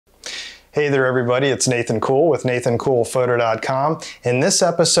Hey there everybody, it's Nathan Cool with nathancoolphoto.com, and this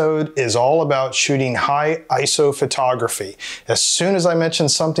episode is all about shooting high ISO photography. As soon as I mention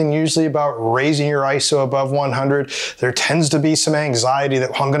something usually about raising your ISO above 100, there tends to be some anxiety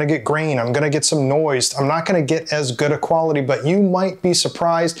that, well, I'm going to get grain, I'm going to get some noise, I'm not going to get as good a quality, but you might be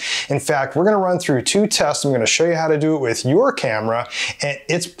surprised. In fact, we're going to run through two tests. I'm going to show you how to do it with your camera, and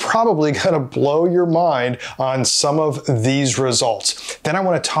it's probably going to blow your mind on some of these results. Then I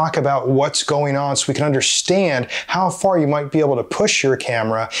want to talk about what's going on so we can understand how far you might be able to push your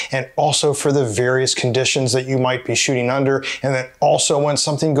camera, and also for the various conditions that you might be shooting under, and then also when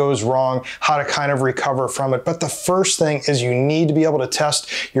something goes wrong, how to kind of recover from it. But the first thing is you need to be able to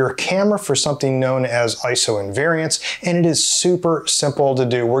test your camera for something known as ISO invariance, and it is super simple to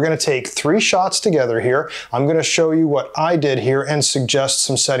do. We're going to take 3 shots together here. I'm going to show you what I did here and suggest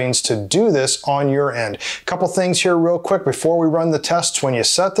some settings to do this on your end. A couple things here real quick before we run the tests. When you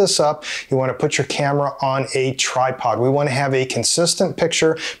set this up, you want to put your camera on a tripod. We want to have a consistent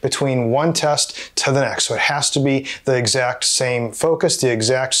picture between one test to the next. So it has to be the exact same focus, the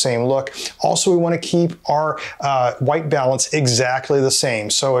exact same look. Also, we want to keep our white balance exactly the same.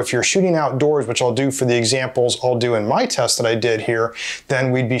 So if you're shooting outdoors, which I'll do for the examples I'll do in my test that I did here,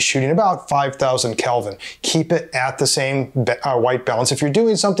 then we'd be shooting about 5,000 Kelvin. Keep it at the same white balance. If you're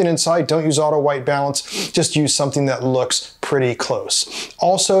doing something inside, don't use auto white balance. Just use something that looks pretty close.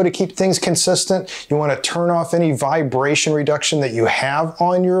 Also, to keep things consistent, you want to turn off any vibration reduction that you have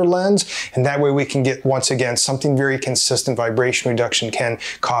on your lens, and that way we can get, once again, something very consistent. Vibration reduction can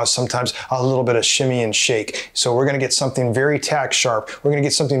cause sometimes a little bit of shimmy and shake. So we're going to get something very tack sharp. We're going to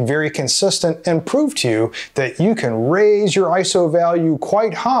get something very consistent and prove to you that you can raise your ISO value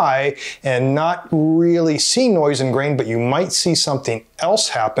quite high and not really see noise and grain, but you might see something else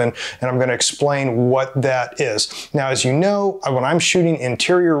happen, and I'm going to explain what that is. Now, as you know, when I'm shooting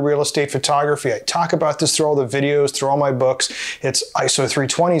interior real estate photography, I talk about this through all the videos, through all my books. It's ISO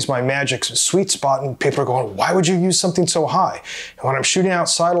 320 is my magic sweet spot, and people are going, why would you use something so high? And when I'm shooting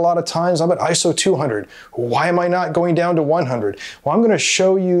outside, a lot of times I'm at ISO 200. Why am I not going down to 100? Well, I'm going to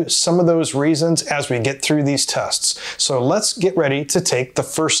show you some of those reasons as we get through these tests. So let's get ready to take the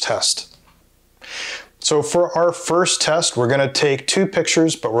first test. So for our first test, we're going to take 2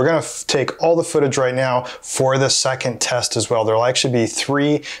 pictures, but we're going to take all the footage right now for the second test as well. There'll actually be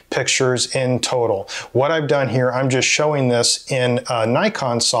 3 pictures in total. What I've done here, I'm just showing this in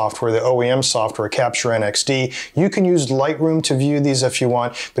Nikon software, the OEM software, Capture NXD. You can use Lightroom to view these if you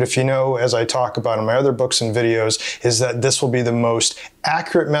want, but if you know, as I talk about in my other books and videos, is that this will be the most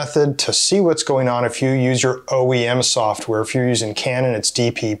accurate method to see what's going on if you use your OEM software. If you're using Canon, it's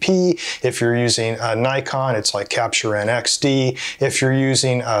DPP. If you're using Nikon, it's like Capture NXD. If you're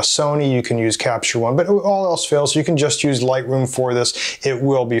using Sony, you can use Capture One, but all else fails, you can just use Lightroom for this. It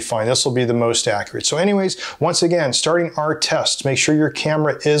will be fine. This will be the most accurate. So anyways, once again, starting our test, make sure your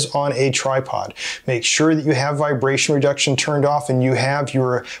camera is on a tripod. Make sure that you have vibration reduction turned off and you have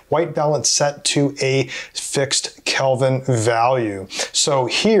your white balance set to a fixed Kelvin value. So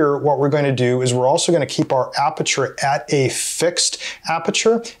here, what we're going to do is we're also going to keep our aperture at a fixed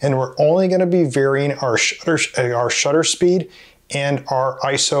aperture, and we're only going to be varying our shutter speed and our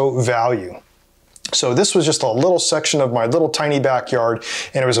ISO value. So this was just a little section of my little tiny backyard,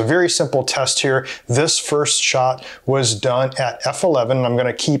 and it was a very simple test here. This first shot was done at f11, and I'm going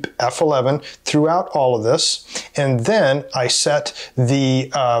to keep f11 throughout all of this. And then I set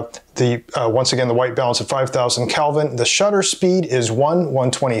the once again, the white balance at 5,000 Kelvin. The shutter speed is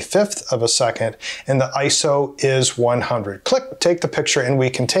 1/125th of a second, and the ISO is 100. Click, take the picture, and we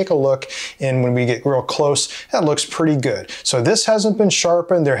can take a look, and when we get real close, that looks pretty good. So this hasn't been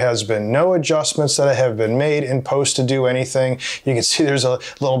sharpened. There has been no adjustments that have been made in post to do anything. You can see there's a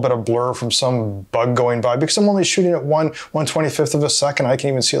little bit of blur from some bug going by because I'm only shooting at 1/125th of a second. I can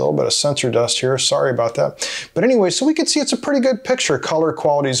even see a little bit of sensor dust here. Sorry about that. But anyway, so we can see it's a pretty good picture. Color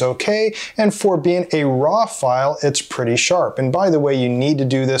quality is okay. And for being a RAW file, it's pretty sharp. And by the way, you need to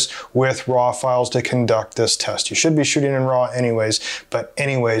do this with RAW files to conduct this test. You should be shooting in RAW anyways, but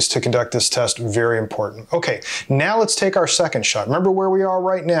anyways, to conduct this test, very important. Okay, now let's take our second shot. Remember where we are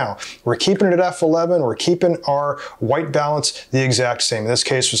right now. We're keeping it at f11. We're keeping our white balance the exact same. In this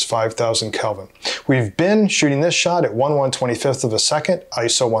case was 5,000 Kelvin. We've been shooting this shot at 1/125th of a second,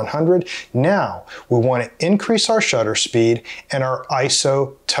 ISO 100. Now we want to increase our shutter speed and our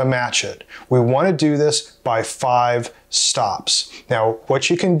ISO to match it. We want to do this by 5 stops. Now, what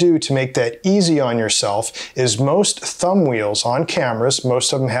you can do to make that easy on yourself is most thumb wheels on cameras,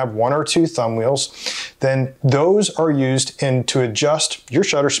 most of them have 1 or 2 thumb wheels, then those are used to adjust your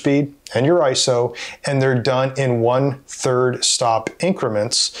shutter speed and your ISO, and they're done in 1/3 stop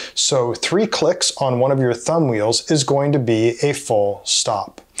increments. So 3 clicks on one of your thumb wheels is going to be a full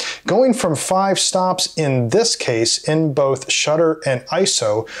stop. Going from 5 stops in this case, in both shutter and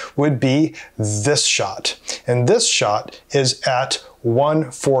ISO, would be this shot. And this shot is at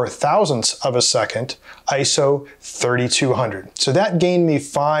 1/4000th of a second, ISO 3200. So that gained me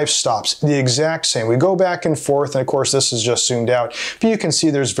 5 stops, the exact same. We go back and forth, and of course this is just zoomed out, but you can see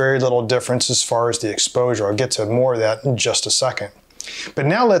there's very little difference as far as the exposure. I'll get to more of that in just a second. But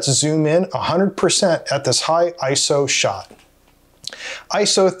now let's zoom in 100% at this high ISO shot.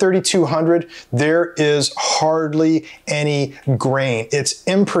 ISO 3200, there is hardly any grain. It's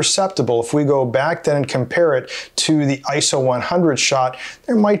imperceptible. If we go back then and compare it to the ISO 100 shot,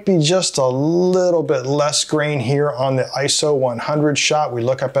 there might be just a little bit less grain here on the ISO 100 shot. We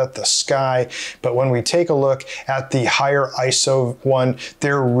look up at the sky, but when we take a look at the higher ISO one,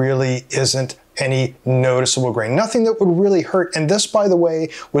 there really isn't any noticeable grain. Nothing that would really hurt. And this, by the way,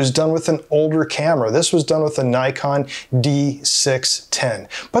 was done with an older camera. This was done with a Nikon D610.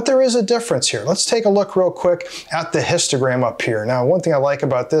 But there is a difference here. Let's take a look real quick at the histogram up here. Now, one thing I like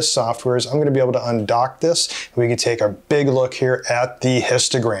about this software is I'm going to be able to undock this. We can take a big look here at the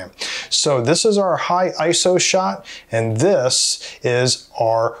histogram. So this is our high ISO shot, and this is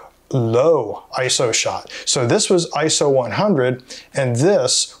our low ISO shot. So this was ISO 100 and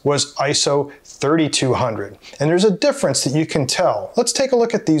this was ISO 3200. And there's a difference that you can tell. Let's take a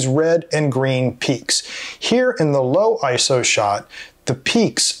look at these red and green peaks. Here in the low ISO shot, the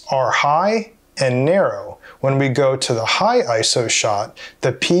peaks are high and narrow. When we go to the high ISO shot,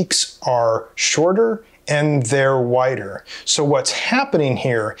 the peaks are shorter and they're wider. So what's happening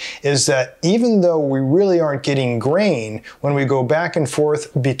here is that even though we really aren't getting grain, when we go back and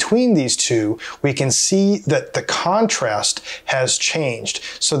forth between these two, we can see that the contrast has changed.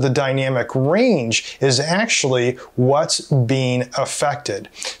 So the dynamic range is actually what's being affected.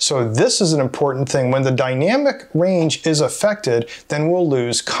 So this is an important thing. When the dynamic range is affected, then we'll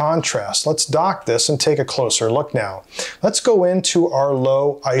lose contrast. Let's dock this and take a closer look now. Let's go into our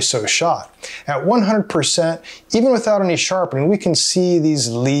low ISO shot. At 100%, even without any sharpening, we can see these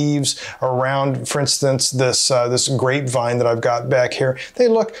leaves around, for instance, this grapevine that I've got back here. They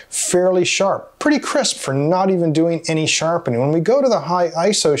look fairly sharp, pretty crisp for not even doing any sharpening. When we go to the high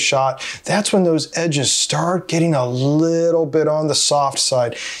ISO shot, that's when those edges start getting a little bit on the soft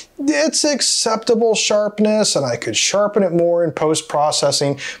side. It's acceptable sharpness, and I could sharpen it more in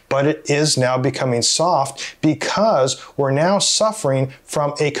post-processing, but it is now becoming soft because we're now suffering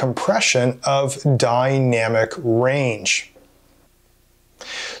from a compression of dynamic range.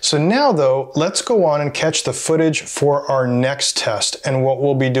 So now though, let's go on and catch the footage for our next test and what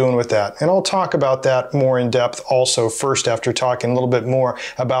we'll be doing with that. And I'll talk about that more in depth also first after talking a little bit more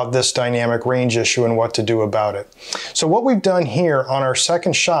about this dynamic range issue and what to do about it. So what we've done here on our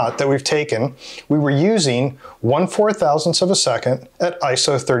second shot that we've taken, we were using 1/4000th of a second at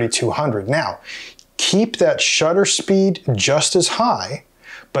ISO 3200. Now, keep that shutter speed just as high,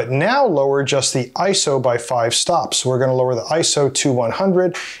 but now lower just the ISO by 5 stops. So we're going to lower the ISO to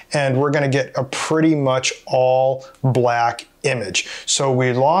 100, and we're going to get a pretty much all black image. So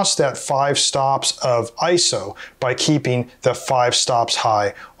we lost that 5 stops of ISO by keeping the 5 stops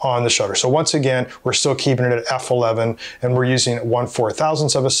high on the shutter. So once again, we're still keeping it at f11, and we're using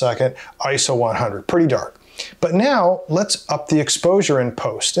 1/4000th of a second, ISO 100. Pretty dark. But now let's up the exposure in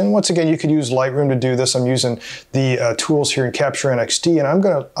post. And once again, you could use Lightroom to do this. I'm using the tools here in Capture NXT, and I'm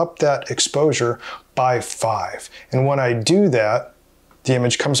going to up that exposure by 5. And when I do that, the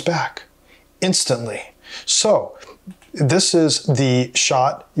image comes back instantly. So this is the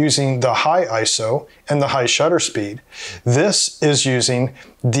shot using the high ISO and the high shutter speed. This is using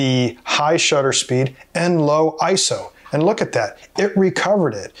the high shutter speed and low ISO. And look at that, it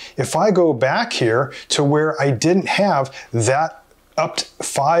recovered it. If I go back here to where I didn't have that up to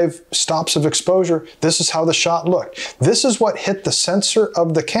 5 stops of exposure, this is how the shot looked. This is what hit the sensor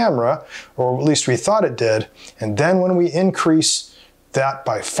of the camera, or at least we thought it did. And then when we increase that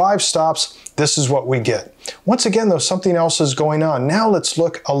by 5 stops, this is what we get. Once again though, something else is going on. Now let's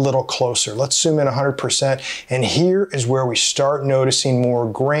look a little closer. Let's zoom in 100%, and here is where we start noticing more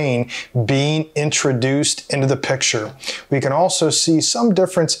grain being introduced into the picture. We can also see some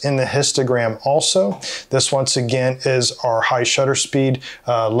difference in the histogram also. This once again is our high shutter speed,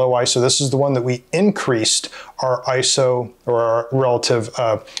 low ISO. This is the one that we increased our ISO, or our relative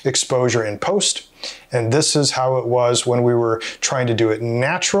exposure in post. and this is how it was when we were trying to do it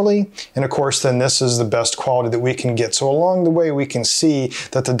naturally. And of course, then this is the best quality that we can get. So along the way, we can see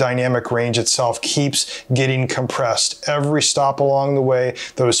that the dynamic range itself keeps getting compressed. Every stop along the way,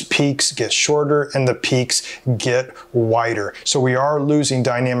 those peaks get shorter and the peaks get wider. So we are losing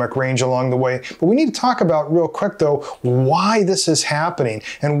dynamic range along the way. But we need to talk about real quick though, why this is happening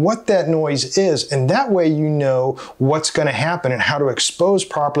and what that noise is. And that way you know what's going to happen and how to expose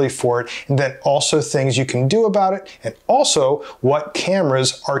properly for it. And then also things you can do about it. And also what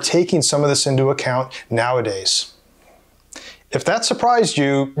cameras are taking some of this into account nowadays. If that surprised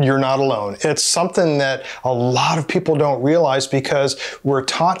you, you're not alone. It's something that a lot of people don't realize because we're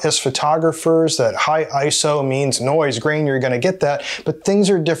taught as photographers that high ISO means noise, grain, you're going to get that, but things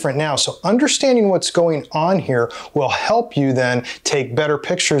are different now. So understanding what's going on here will help you then take better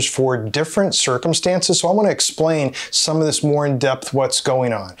pictures for different circumstances. So I want to explain some of this more in depth, what's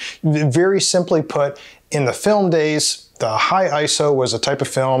going on. Very simply put, in the film days, the high ISO was a type of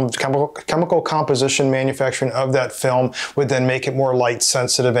film, chemical composition manufacturing of that film would then make it more light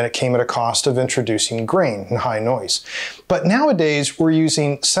sensitive, and it came at a cost of introducing grain and high noise. But nowadays we're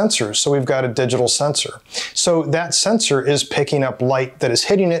using sensors, so we've got a digital sensor. So that sensor is picking up light that is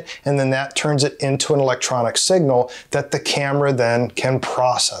hitting it, and then that turns it into an electronic signal that the camera then can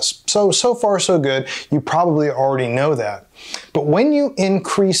process. So far so good. You probably already know that. But when you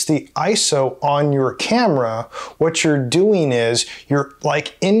increase the ISO on your camera, what you're doing is you're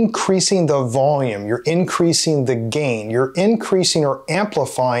like increasing the volume, you're increasing the gain, you're increasing or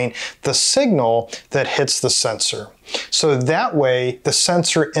amplifying the signal that hits the sensor. So that way the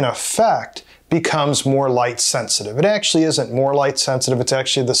sensor in effect becomes more light sensitive. It actually isn't more light sensitive, it's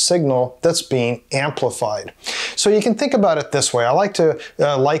actually the signal that's being amplified. So you can think about it this way. I like to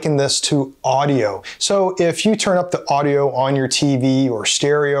liken this to audio. So if you turn up the audio on your TV or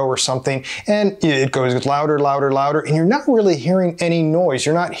stereo or something, and it goes louder, louder, louder, and you're not really hearing any noise,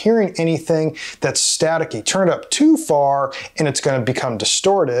 you're not hearing anything that's staticky. Turn it up too far and it's going to become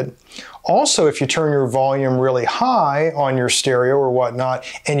distorted. Also, if you turn your volume really high on your stereo or whatnot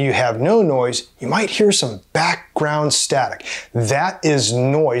and you have no noise, you might hear some background static. That is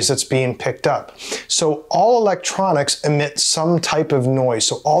noise that's being picked up. So all electronics emit some type of noise.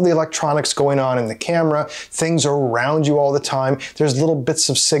 So all the electronics going on in the camera, things around you all the time, there's little bits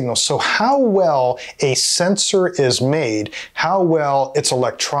of signal. So how well a sensor is made, how well its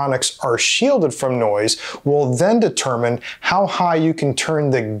electronics are shielded from noise, will then determine how high you can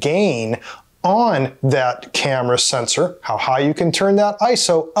turn the gain on that camera sensor, how high you can turn that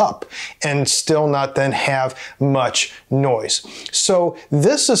ISO up and still not then have much noise. So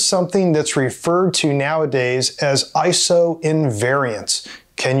this is something that's referred to nowadays as ISO invariance.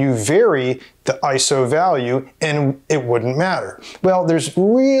 Can you vary the ISO value and it wouldn't matter? Well, there's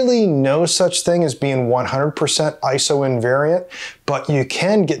really no such thing as being 100% ISO invariant, but you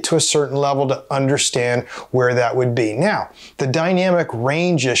can get to a certain level to understand where that would be. Now, the dynamic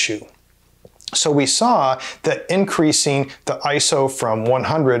range issue. So we saw that increasing the ISO from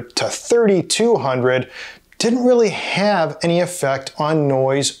 100 to 3200 didn't really have any effect on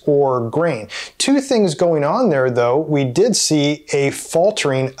noise or grain. Two things going on there though. We did see a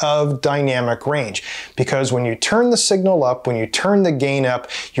faltering of dynamic range because when you turn the signal up, when you turn the gain up,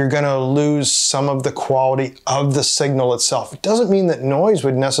 you're going to lose some of the quality of the signal itself. It doesn't mean that noise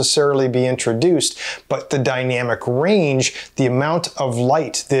would necessarily be introduced, but the dynamic range, the amount of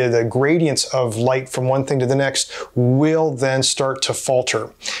light, the gradients of light from one thing to the next will then start to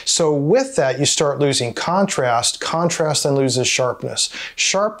falter. So with that, you start losing contrast then loses sharpness.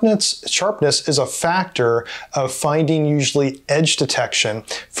 Sharpness is a factor of finding usually edge detection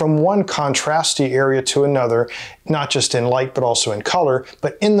from one contrasty area to another, not just in light but also in color.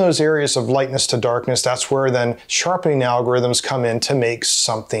 But in those areas of lightness to darkness, that's where then sharpening algorithms come in to make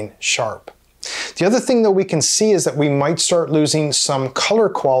something sharp. The other thing that we can see is that we might start losing some color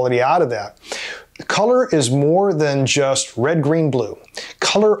quality out of that. Color is more than just red, green, blue.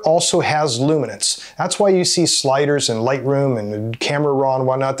 Color also has luminance. That's why you see sliders in Lightroom and Camera Raw and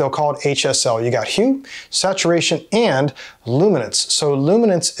whatnot. They'll call it HSL. You got hue, saturation, and luminance. So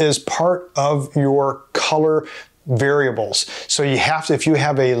luminance is part of your color variables. So you have to, if you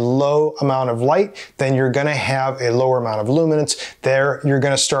have a low amount of light, then you're going to have a lower amount of luminance. There, you're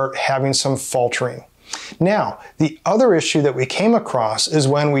going to start having some faltering. Now, the other issue that we came across is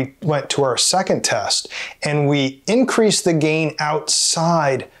when we went to our second test and we increased the gain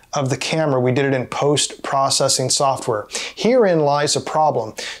outside of the camera. We did it in post-processing software. Herein lies a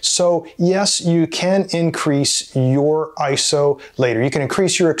problem. So yes, you can increase your ISO later. You can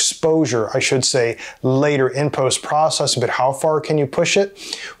increase your exposure, I should say, later in post-processing, but how far can you push it?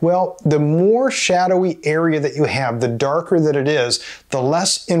 Well, the more shadowy area that you have, the darker that it is, the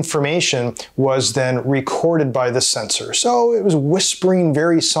less information was then recorded by the sensor. So it was whispering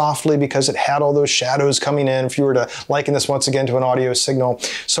very softly because it had all those shadows coming in, if you were to liken this once again to an audio signal.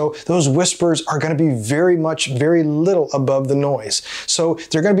 So those whispers are going to be very little above the noise. So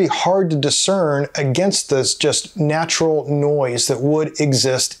they're going to be hard to discern against this just natural noise that would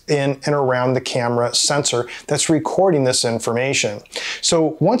exist in and around the camera sensor that's recording this information.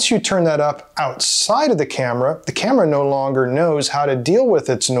 So once you turn that up outside of the camera no longer knows how to deal with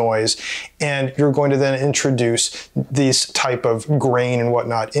its noise, and you're going to then introduce these type of grain and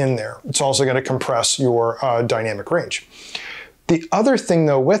whatnot in there. It's also going to compress your dynamic range. The other thing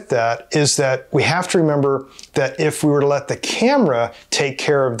though with that is that we have to remember that if we were to let the camera take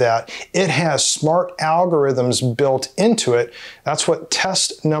care of that, it has smart algorithms built into it. That's what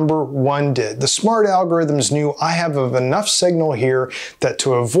test number 1 did. The smart algorithms knew I have enough signal here that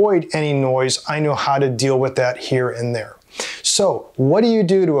to avoid any noise, I know how to deal with that here and there. So what do you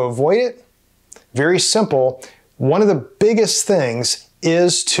do to avoid it? Very simple. One of the biggest things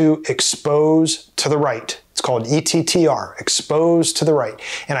is to expose to the right. It's called ETTR, expose to the right.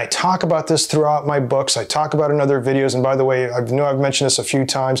 And I talk about this throughout my books. I talk about it in other videos. And by the way, I know I've mentioned this a few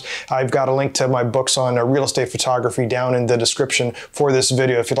times. I've got a link to my books on real estate photography down in the description for this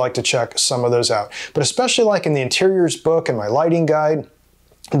video if you'd like to check some of those out. But especially like in the interiors book and my lighting guide,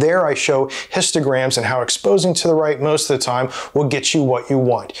 there I show histograms and how exposing to the right most of the time will get you what you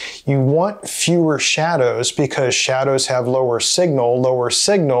want. You want fewer shadows because shadows have lower signal. Lower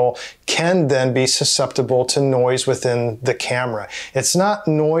signal can then be susceptible to noise within the camera. It's not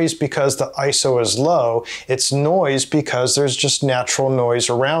noise because the ISO is low, it's noise because there's just natural noise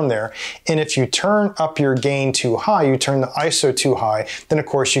around there. And if you turn up your gain too high, you turn the ISO too high, then of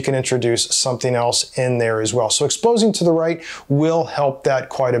course you can introduce something else in there as well. So exposing to the right will help that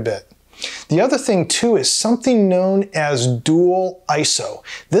quite a bit. The other thing too is something known as dual ISO.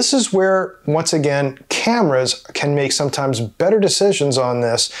 This is where, once again, cameras can make sometimes better decisions on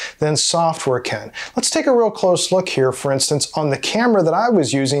this than software can. Let's take a real close look here, for instance, on the camera that I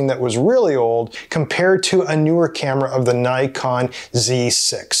was using that was really old compared to a newer camera of the Nikon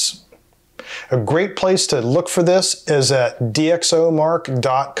Z6. A great place to look for this is at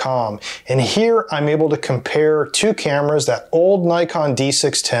DxoMark.com. And here I'm able to compare two cameras, that old Nikon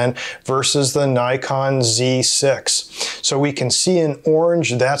D610 versus the Nikon Z6. So we can see in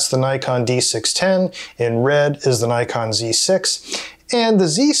orange, that's the Nikon D610. In red is the Nikon Z6. And the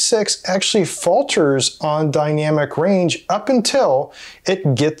Z6 actually falters on dynamic range up until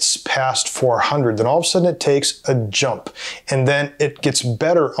it gets past 400. Then all of a sudden it takes a jump. And then it gets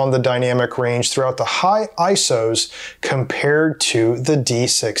better on the dynamic range throughout the high ISOs compared to the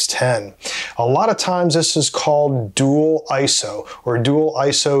D610. A lot of times this is called dual ISO or dual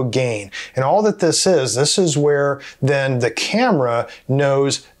ISO gain. And all that this is where then the camera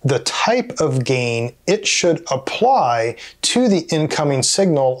knows the type of gain it should apply to the incoming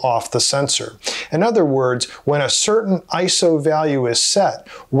signal off the sensor. In other words, when a certain ISO value is set,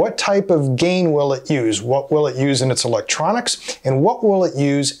 what type of gain will it use? What will it use in its electronics? And what will it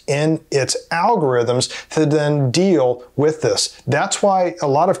use in its algorithms to then deal with this? That's why a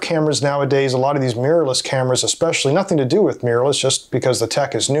lot of cameras nowadays, a lot of these mirrorless cameras especially, nothing to do with mirrorless, just because the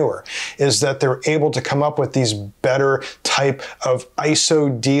tech is newer, is that they're able to come up with these better type of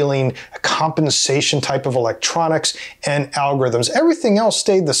ISO dealing compensation type of electronics and algorithms. Everything else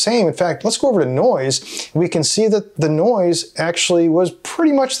stayed the same. In fact, let's go over to noise. We can see that the noise actually was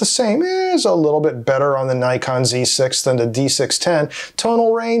pretty much the same. It's a little bit better on the Nikon Z6 than the D610.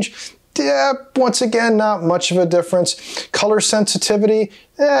 Tonal range, yeah, once again, not much of a difference. Color sensitivity,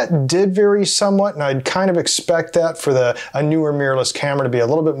 that did vary somewhat, and I'd kind of expect that for a newer mirrorless camera to be a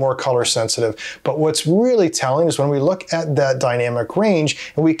little bit more color sensitive. But what's really telling is when we look at that dynamic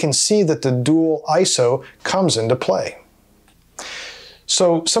range, and we can see that the dual ISO comes into play.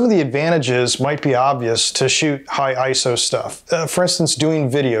 So some of the advantages might be obvious to shoot high ISO stuff. For instance,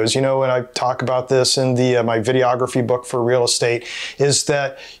 doing videos, you know, and I talk about this in the my videography book for real estate, is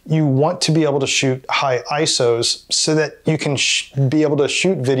that you want to be able to shoot high ISOs so that you can be able to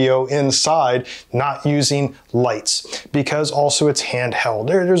shoot video inside, not using lights, because also it's handheld.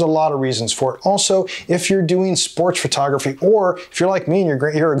 There's a lot of reasons for it. Also, if you're doing sports photography, or if you're like me and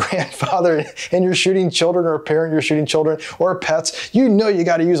you're a grandfather and you're shooting children, or a parent, you're shooting children or pets, you know you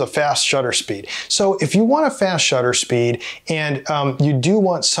got to use a fast shutter speed. So if you want a fast shutter speed and you do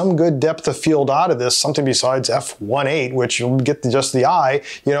want some good depth of field out of this, something besides f1.8, which you'll get just the eye,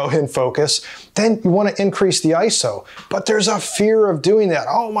 you know, in focus, then you want to increase the ISO. But there's a fear of doing that.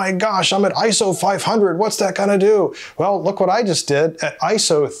 Oh my gosh, I'm at ISO 500. What's that going to do? Well, look what I just did at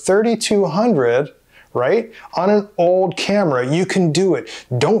ISO 3200. Right? On an old camera, you can do it.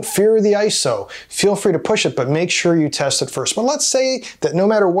 Don't fear the ISO. Feel free to push it, but make sure you test it first. But let's say that no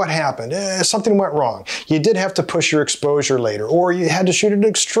matter what happened, something went wrong. You did have to push your exposure later, or you had to shoot at an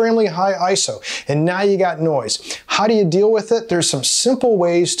extremely high ISO, and now you got noise. How do you deal with it? There's some simple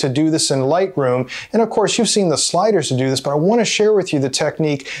ways to do this in Lightroom, and of course, you've seen the sliders to do this, but I want to share with you the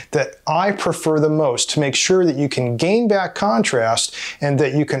technique that I prefer the most to make sure that you can gain back contrast and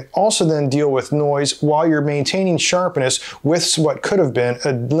that you can also then deal with noise while you're maintaining sharpness with what could have been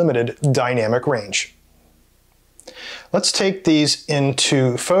a limited dynamic range. Let's take these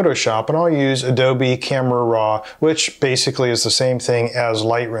into Photoshop, and I'll use Adobe Camera Raw, which basically is the same thing as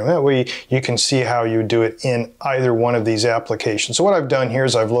Lightroom. That way you can see how you do it in either one of these applications. So what I've done here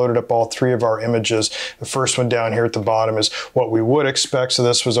is I've loaded up all three of our images. The first one down here at the bottom is what we would expect. So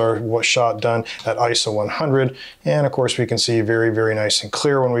this was our shot done at ISO 100. And of course we can see very, very nice and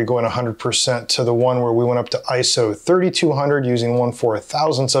clear when we go in 100% to the one where we went up to ISO 3200 using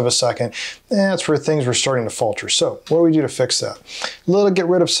 1/4000th of a second. That's where things were starting to falter. So what do we do to fix that? Get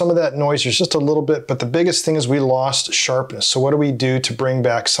rid of some of that noise. There's just a little bit, but the biggest thing is we lost sharpness. So what do we do to bring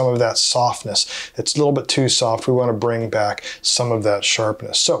back some of that softness? It's a little bit too soft. We want to bring back some of that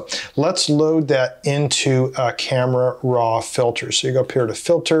sharpness. So let's load that into a Camera Raw filter. So you go up here to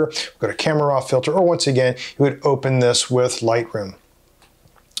Filter, go to Camera Raw Filter, or once again, you would open this with Lightroom.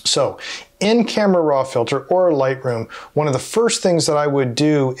 So in Camera Raw Filter or Lightroom, one of the first things that I would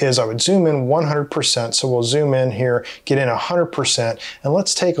do is I would zoom in 100%. So we'll zoom in here, get in 100%, and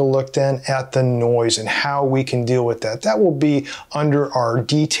let's take a look then at the noise and how we can deal with that. That will be under our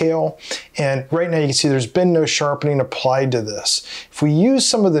detail. And right now you can see there's been no sharpening applied to this. If we use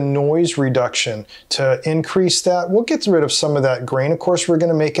some of the noise reduction to increase that, we'll get rid of some of that grain. Of course, we're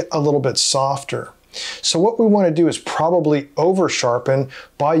going to make it a little bit softer. So what we want to do is probably over sharpen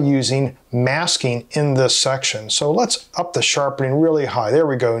by using masking in this section. So let's up the sharpening really high. There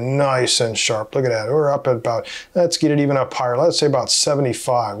we go, nice and sharp. Look at that, we're up at about, let's get it even up higher. Let's say about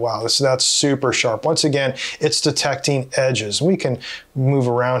 75. Wow, that's super sharp. Once again, it's detecting edges. We can move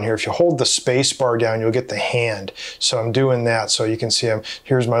around here. If you hold the space bar down, you'll get the hand. So I'm doing that so you can see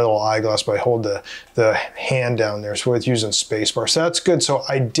here's my little eyeglass, but I hold the hand down there. So it's using space bar. So that's good. So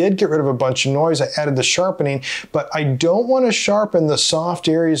I did get rid of a bunch of noise. I added the sharpening, but I don't want to sharpen the soft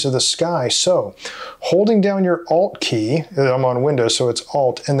areas of the sky. So holding down your Alt key, I'm on Windows, so it's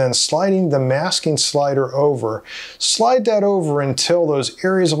Alt, and then sliding the masking slider over, slide that over until those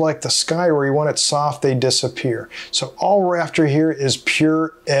areas of like the sky where you want it soft, they disappear. So all we're after here is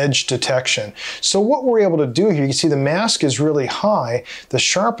pure edge detection. So what we're able to do here, you can see the mask is really high, the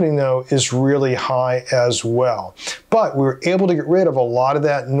sharpening though is really high as well. But we were able to get rid of a lot of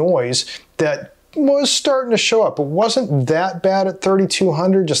that noise that was starting to show up. It wasn't that bad at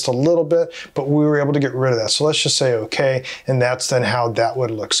 3200, just a little bit, but we were able to get rid of that. So let's just say okay, and that's then how that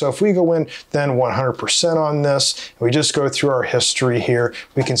would look. So if we go in then 100% on this, and we just go through our history here,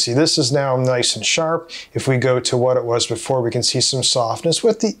 we can see this is now nice and sharp. If we go to what it was before, we can see some softness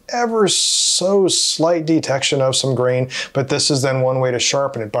with the ever so slight detection of some grain, but this is then one way to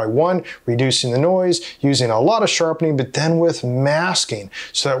sharpen it by one, reducing the noise, using a lot of sharpening, but then with masking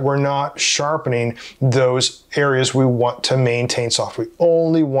so that we're not sharpening those areas we want to maintain soft. We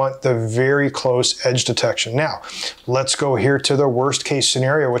only want the very close edge detection. Now, let's go here to the worst case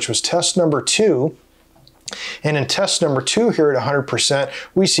scenario, which was test number 2. And in test number 2 here at 100%,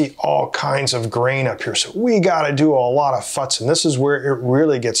 we see all kinds of grain up here. So we got to do a lot of futs, and this is where it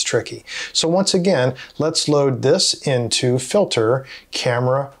really gets tricky. So once again, let's load this into Filter,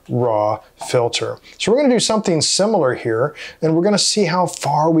 Camera Raw Filter. So we're going to do something similar here, and we're going to see how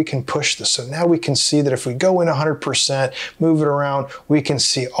far we can push this. So now we can see that if we go in 100%, move it around, we can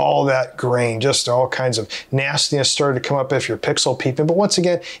see all that grain, just all kinds of nastiness started to come up if you're pixel peeping. But once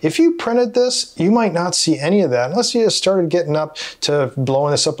again, if you printed this, you might not see any of that unless you just started getting up to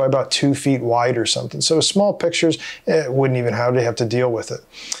blowing this up by about 2 feet wide or something. So small pictures, it wouldn't even have to deal with it.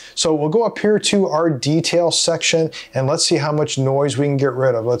 So we'll go up here to our detail section and let's see how much noise we can get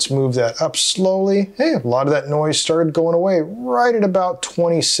rid of. Let's move that up slowly. Hey, a lot of that noise started going away right at about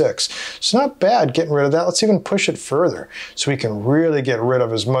 26. It's not bad getting rid of that. Let's even push it further so we can really get rid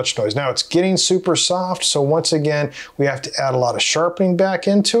of as much noise. Now it's getting super soft, so once again, we have to add a lot of sharpening back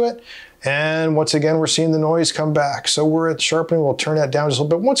into it. And once again, we're seeing the noise come back. So we're at sharpening, we'll turn that down just a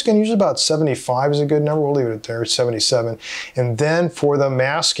little bit. Once again, usually about 75 is a good number. We'll leave it there, 77. And then for the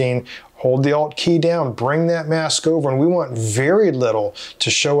masking, hold the Alt key down, bring that mask over, and we want very little to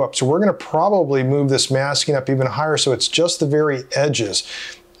show up. So we're gonna probably move this masking up even higher so it's just the very edges.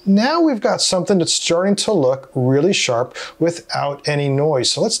 Now we've got something that's starting to look really sharp without any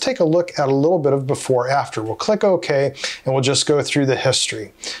noise. So let's take a look at a little bit of before after. We'll click OK and we'll just go through the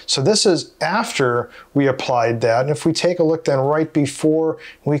history. So this is after we applied that. And if we take a look then right before,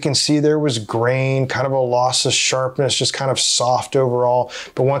 we can see there was grain, kind of a loss of sharpness, just kind of soft overall.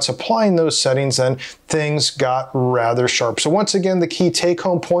 But once applying those settings, then things got rather sharp. So once again, the key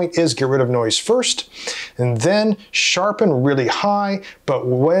take-home point is get rid of noise first, and then sharpen really high. But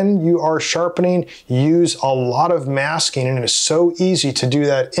when you are sharpening, use a lot of masking, and it is so easy to do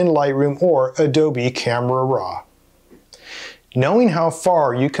that in Lightroom or Adobe Camera Raw. Knowing how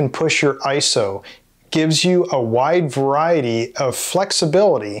far you can push your ISO gives you a wide variety of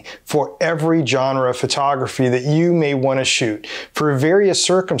flexibility for every genre of photography that you may want to shoot. For various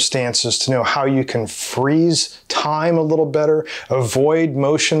circumstances, to know how you can freeze time a little better, avoid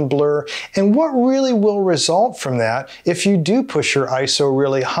motion blur, and what really will result from that if you do push your ISO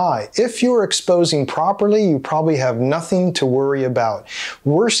really high. If you're exposing properly, you probably have nothing to worry about.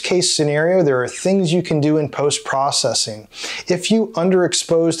 Worst case scenario, there are things you can do in post-processing. If you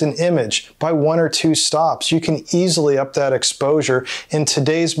underexposed an image by 1 or 2 stops, you can easily up that exposure in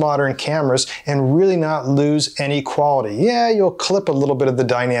today's modern cameras and really not lose any quality. Yeah, you'll clip a little bit of the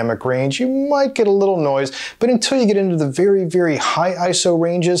dynamic range, you might get a little noise, but until you get into the very, very high ISO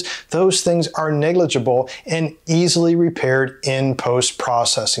ranges, those things are negligible and easily repaired in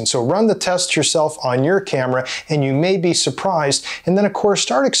post-processing. So run the test yourself on your camera and you may be surprised, and then of course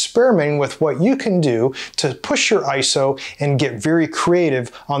start experimenting with what you can do to push your ISO and get very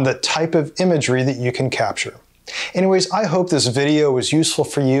creative on the type of imagery that you can capture. Anyways, I hope this video was useful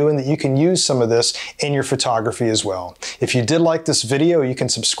for you and that you can use some of this in your photography as well. If you did like this video, you can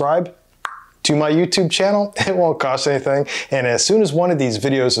subscribe to my YouTube channel. It won't cost anything, and as soon as one of these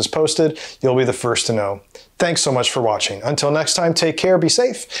videos is posted, you'll be the first to know. Thanks so much for watching. Until next time, take care, be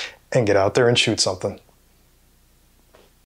safe, and get out there and shoot something.